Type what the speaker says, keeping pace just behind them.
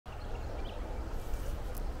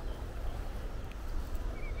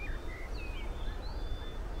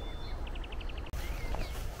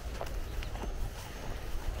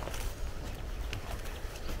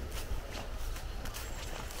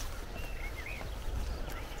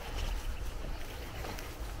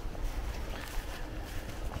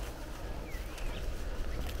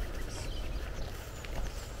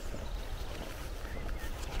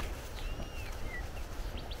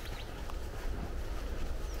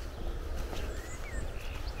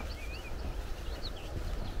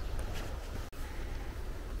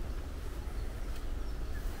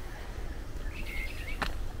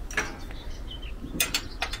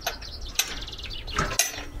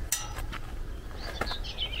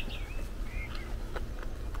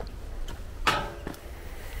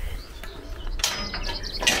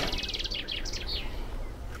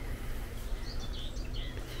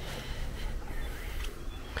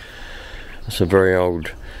That's a very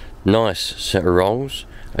old, nice set of rolls.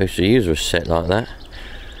 I used to use a set like that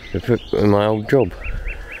to put in my old job.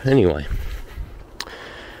 Anyway,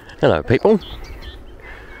 hello people.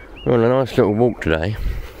 We're on a nice little walk today,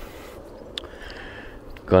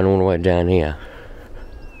 going all the way down here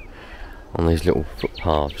on these little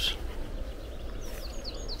footpaths,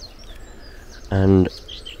 and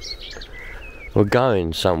we're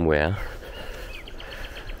going somewhere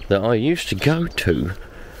that I used to go to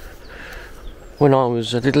when I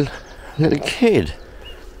was a little kid.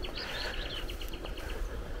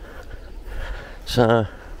 So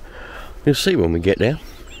you'll see when we get there.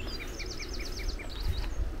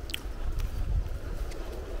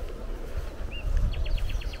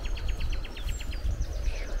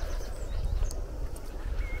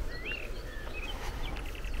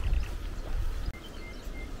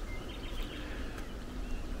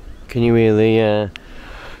 Can you hear the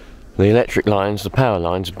electric lines, the power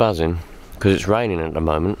lines buzzing? Because it's raining at the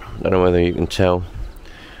moment. I don't know whether you can tell.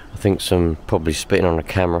 I think some probably spitting on the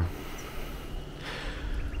camera.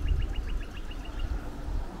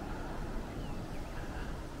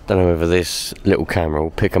 Don't know whether this little camera will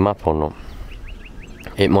pick them up or not.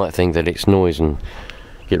 It might think that it's noise and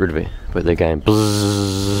get rid of it, but they're going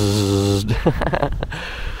bzzzt.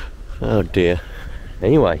 Oh dear.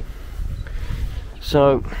 Anyway,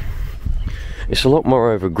 so it's a lot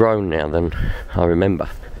more overgrown now than I remember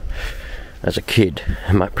as a kid.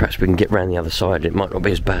 Perhaps we can get round the other side, it might not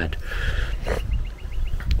be as bad.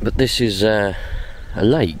 But this is a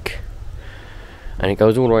lake, and it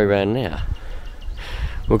goes all the way around there.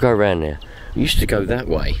 We'll go around there. We used to go that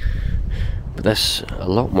way, but that's a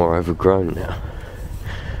lot more overgrown now.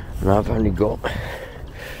 And I've only got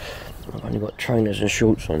trainers and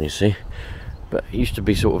shorts on, you see. But it used to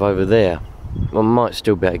be sort of over there. I might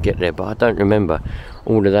still be able to get there, but I don't remember.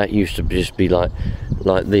 All of that used to just be like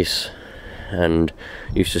this, and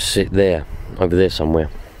used to sit there, over there somewhere.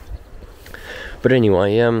 But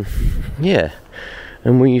anyway, yeah,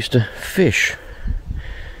 and we used to fish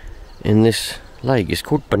in this lake. It's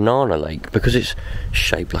called Banana Lake because it's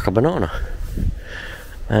shaped like a banana.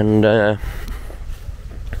 And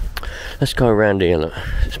let's go around here. Look,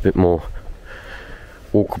 it's a bit more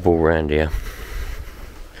walkable around here.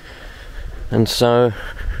 And so,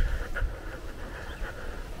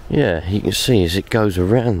 yeah, you can see as it goes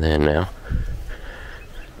around there now.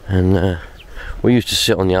 And we used to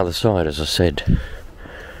sit on the other side, as I said,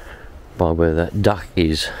 by where that duck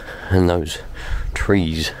is and those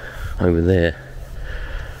trees over there.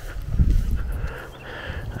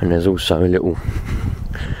 And there's also a little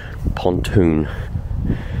pontoon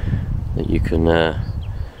that you can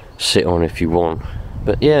sit on if you want.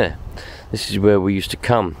 But yeah, this is where we used to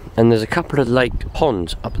come. And there's a couple of lake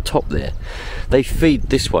ponds up the top there. They feed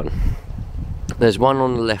this one. There's one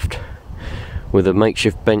on the left with a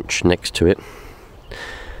makeshift bench next to it,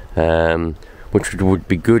 which would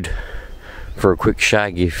be good for a quick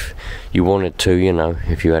shag if you wanted to, you know,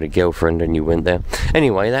 if you had a girlfriend and you went there.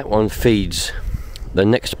 Anyway, that one feeds the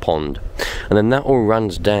next pond, and then that all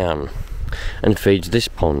runs down and feeds this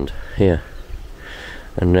pond here,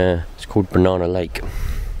 and it's called Banana Lake.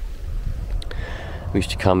 We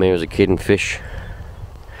used to come here as a kid and fish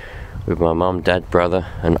with my mum, dad, brother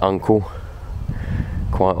and uncle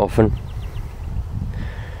quite often.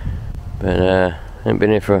 But I haven't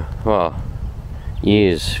been here for, well,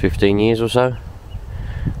 years, 15 years or so.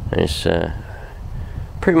 And it's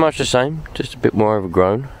pretty much the same, just a bit more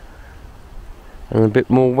overgrown and a bit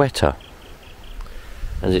more wetter,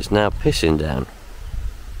 as it's now pissing down.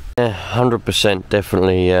 Yeah, 100%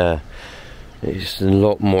 definitely. It's a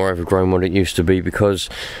lot more overgrown than what it used to be,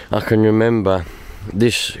 because I can remember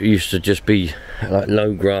this used to just be like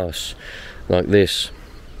low grass like this,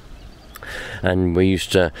 and we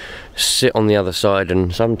used to sit on the other side,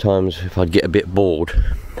 and sometimes if I'd get a bit bored,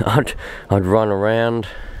 I'd run around.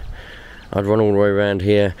 I'd run all the way around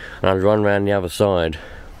here and I'd run around the other side,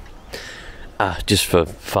 just for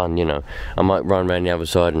fun, you know. I might run around the other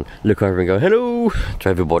side and look over and go hello to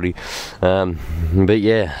everybody. But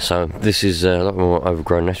yeah, so this is a lot more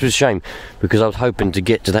overgrown. That's a shame, because I was hoping to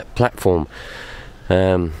get to that platform,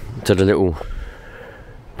 to the little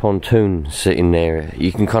pontoon sitting there.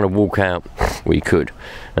 You can kind of walk out, well, you could,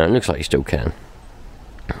 it looks like you still can.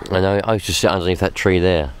 And I used to sit underneath that tree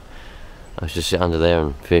there. I used to sit under there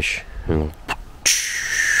and fish, and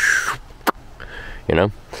you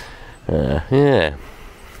know. Yeah,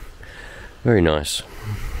 very nice.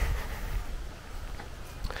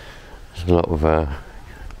 There's a lot of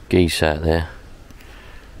geese out there.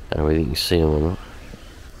 I don't know whether you can see them or not.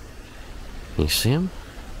 Can you see them?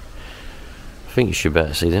 I think you should be able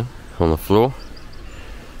to see them on the floor.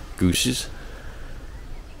 Gooses.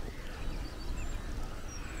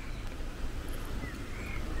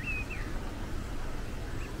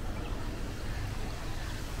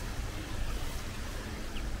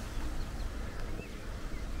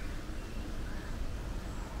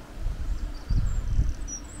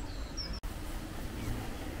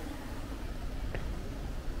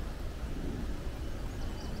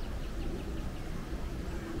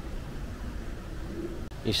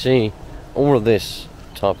 you see, all of this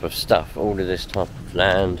type of stuff, all of this type of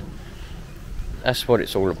land, that's what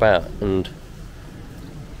it's all about. And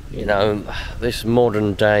you know, this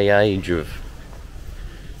modern day age of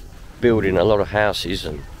building a lot of houses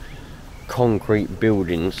and concrete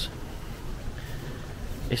buildings,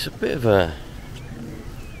 it's a bit of a,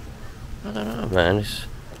 I don't know, man, it's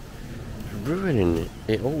ruining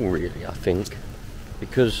it all, really, I think,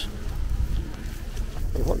 because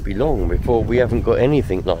it won't be long before we haven't got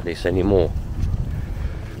anything like this anymore,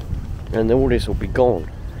 and all this will be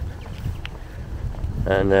gone.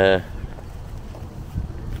 And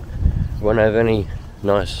won't have any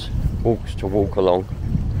nice walks to walk along,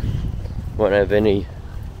 won't have any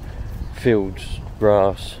fields,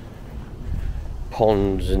 grass,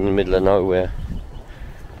 ponds in the middle of nowhere.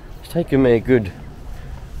 It's taken me a good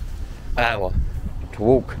hour to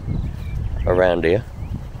walk around here,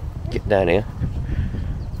 get down here.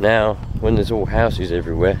 Now, when there's all houses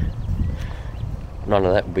everywhere, none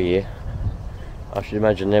of that will be here. I should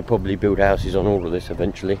imagine they'll probably build houses on all of this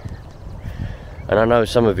eventually. And I know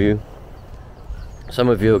some of you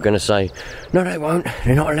are going to say, no they won't,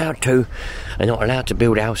 they're not allowed to. They're not allowed to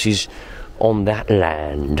build houses on that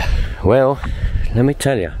land. Well, let me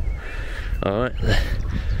tell you, alright,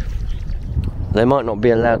 they might not be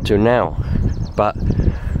allowed to now, but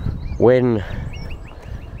when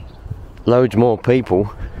loads more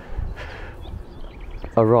people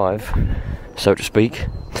arrive, so to speak,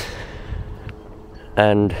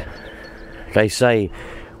 and they say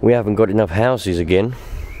we haven't got enough houses again,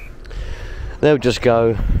 they'll just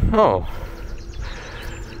go, oh,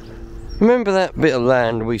 remember that bit of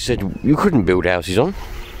land we said you couldn't build houses on?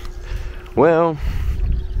 Well,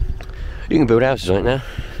 you can build houses on it now,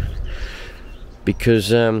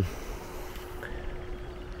 because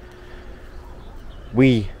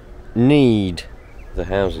we need the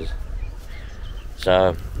houses.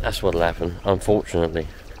 So that's what'll happen, unfortunately.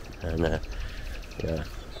 And yeah,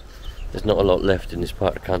 there's not a lot left in this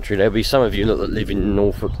part of the country. There'll be some of you that live in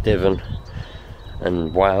Norfolk, Devon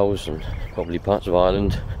and Wales and probably parts of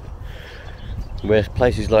Ireland, where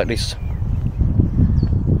places like this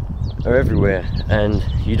are everywhere, and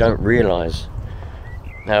you don't realise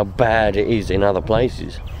how bad it is in other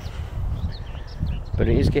places. But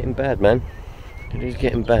it is getting bad, man. It is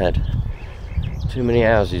getting bad. Too many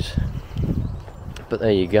houses. But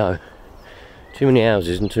there you go. Too many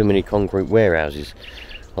houses and too many concrete warehouses,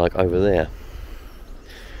 like over there.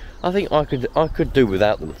 I think I could do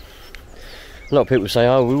without them. A lot of people say,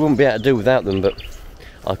 oh, we wouldn't be able to do without them, but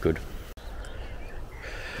I could.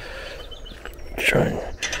 Try and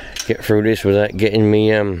get through this without getting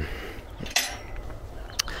me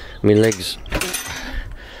my legs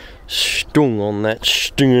stung on that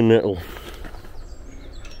stinging nettle.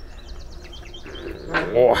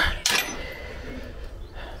 Oh.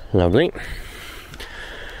 Lovely.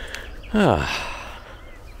 Yeah,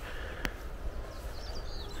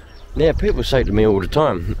 people say to me all the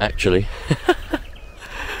time, actually,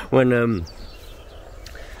 when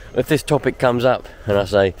if this topic comes up and I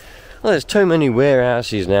say, well, there's too many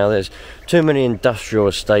warehouses now, there's too many industrial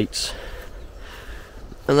estates,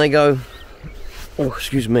 and they go, oh,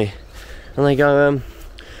 excuse me, and they go,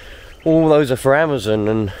 all those are for Amazon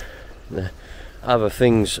and other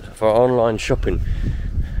things for online shopping.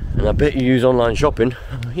 And I bet you use online shopping.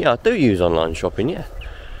 Yeah, I do use online shopping, yeah.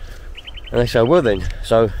 And they say, well then,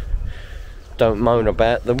 so don't moan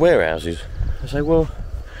about the warehouses. I say, well,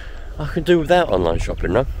 I can do without online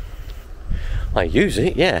shopping, no? I use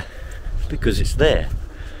it, yeah, because it's there.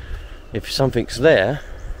 If something's there,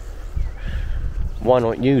 why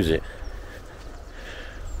not use it?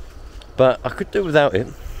 But I could do without it,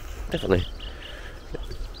 definitely.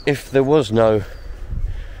 If there was no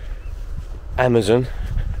Amazon,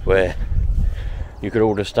 where you could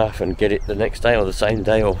order stuff and get it the next day or the same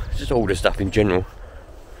day, or just order stuff in general,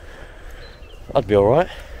 I'd be alright.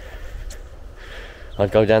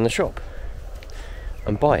 I'd go down the shop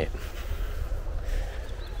and buy it.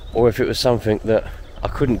 Or if it was something that I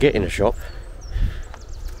couldn't get in a shop,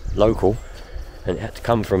 local, and it had to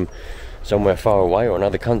come from somewhere far away or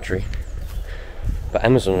another country, but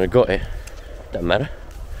Amazon had got it, doesn't matter,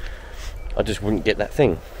 I just wouldn't get that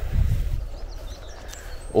thing.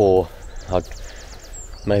 Or I'd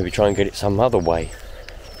maybe try and get it some other way,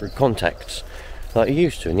 through contacts, like you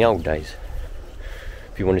used to in the old days.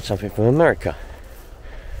 If you wanted something from America,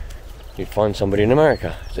 you'd find somebody in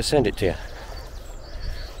America to send it to you.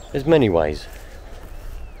 There's many ways.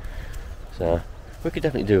 So we could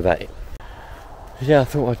definitely do without it. Yeah, I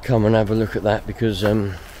thought I'd come and have a look at that, because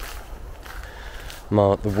the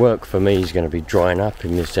work for me is going to be drying up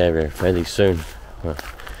in this area fairly soon.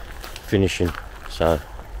 Finishing, so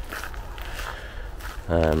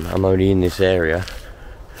I'm only in this area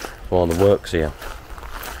while the work's here,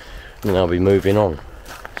 and then I'll be moving on.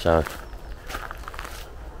 So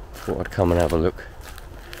thought I'd come and have a look,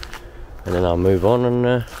 and then I'll move on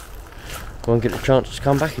and won't get a chance to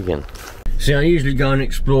come back again. See, I usually go and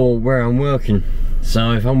explore where I'm working.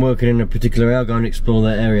 So if I'm working in a particular area, I'll go and explore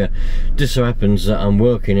that area. Just so happens that I'm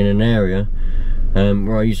working in an area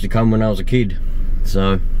where I used to come when I was a kid.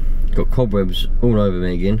 So got cobwebs all over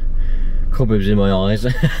me again. Cobwebs in my eyes.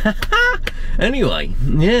 Anyway,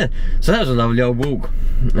 yeah, so that was a lovely old walk.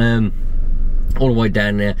 All the way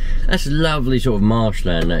down there. That's lovely sort of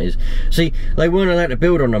marshland, that is. See, they weren't allowed to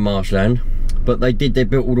build on the marshland, but they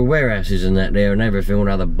built all the warehouses and that there and everything, all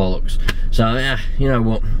the other bollocks. So you know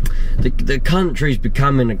what, the country's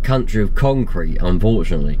becoming a country of concrete,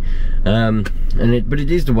 unfortunately. But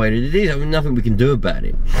it is the way that it is. I mean, nothing we can do about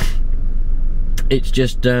it. It's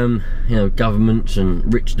just you know, governments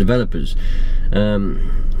and rich developers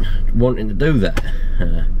wanting to do that.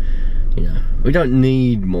 You know, we don't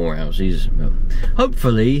need more houses. Well,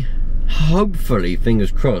 hopefully,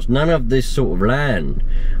 fingers crossed, none of this sort of land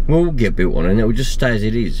will get built on, and it will just stay as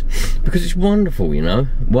it is, because it's wonderful, you know,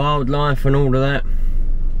 wildlife and all of that.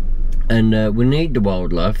 And we need the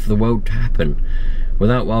wildlife for the world to happen.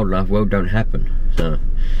 Without wildlife, world don't happen. So,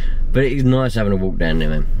 but it is nice having a walk down there,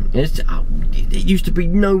 man. It used to be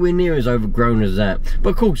nowhere near as overgrown as that.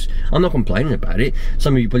 But of course, I'm not complaining about it.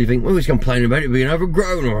 Some of you probably think, well, he's complaining about it being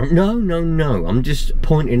overgrown. Or no. I'm just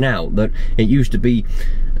pointing out that it used to be,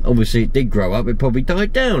 obviously it did grow up, it probably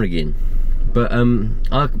died down again. But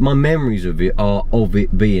my memories of it are of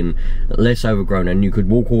it being less overgrown, and you could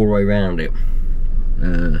walk all the way around it.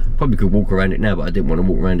 Probably could walk around it now, but I didn't want to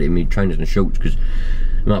walk around it in my trainers and shorts, because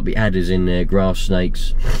there might be adders in there, grass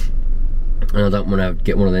snakes, and I don't want to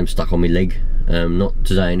get one of them stuck on my leg. Not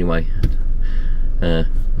today anyway. Don't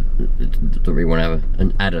really want to have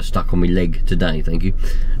an adder stuck on my leg today, thank you.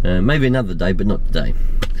 Maybe another day, but not today.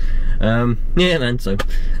 Yeah, man, so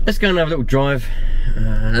let's go and have a little drive.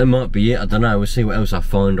 That might be it, I don't know. We'll see what else I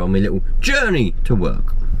find on my little journey to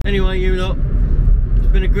work. Anyway, you lot, it's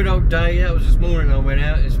been a good old day. That was this morning I went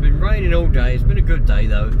out. It's been raining all day. It's been a good day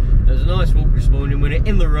though. It was a nice walk this morning when it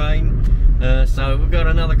in the rain. So we've got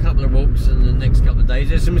another couple of walks in the next couple of days.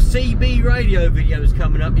 There's some CB radio videos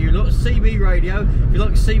coming up, you lot. CB radio. If you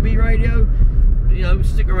like CB radio, you know,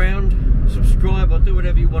 stick around, subscribe, or do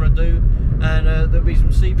whatever you want to do. And there'll be some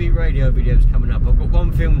CB radio videos coming up. I've got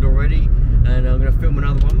one filmed already, and I'm going to film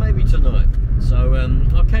another one maybe tonight. So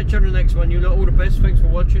I'll catch you on the next one, you lot. All the best. Thanks for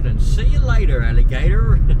watching, and see you later,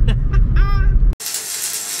 alligator.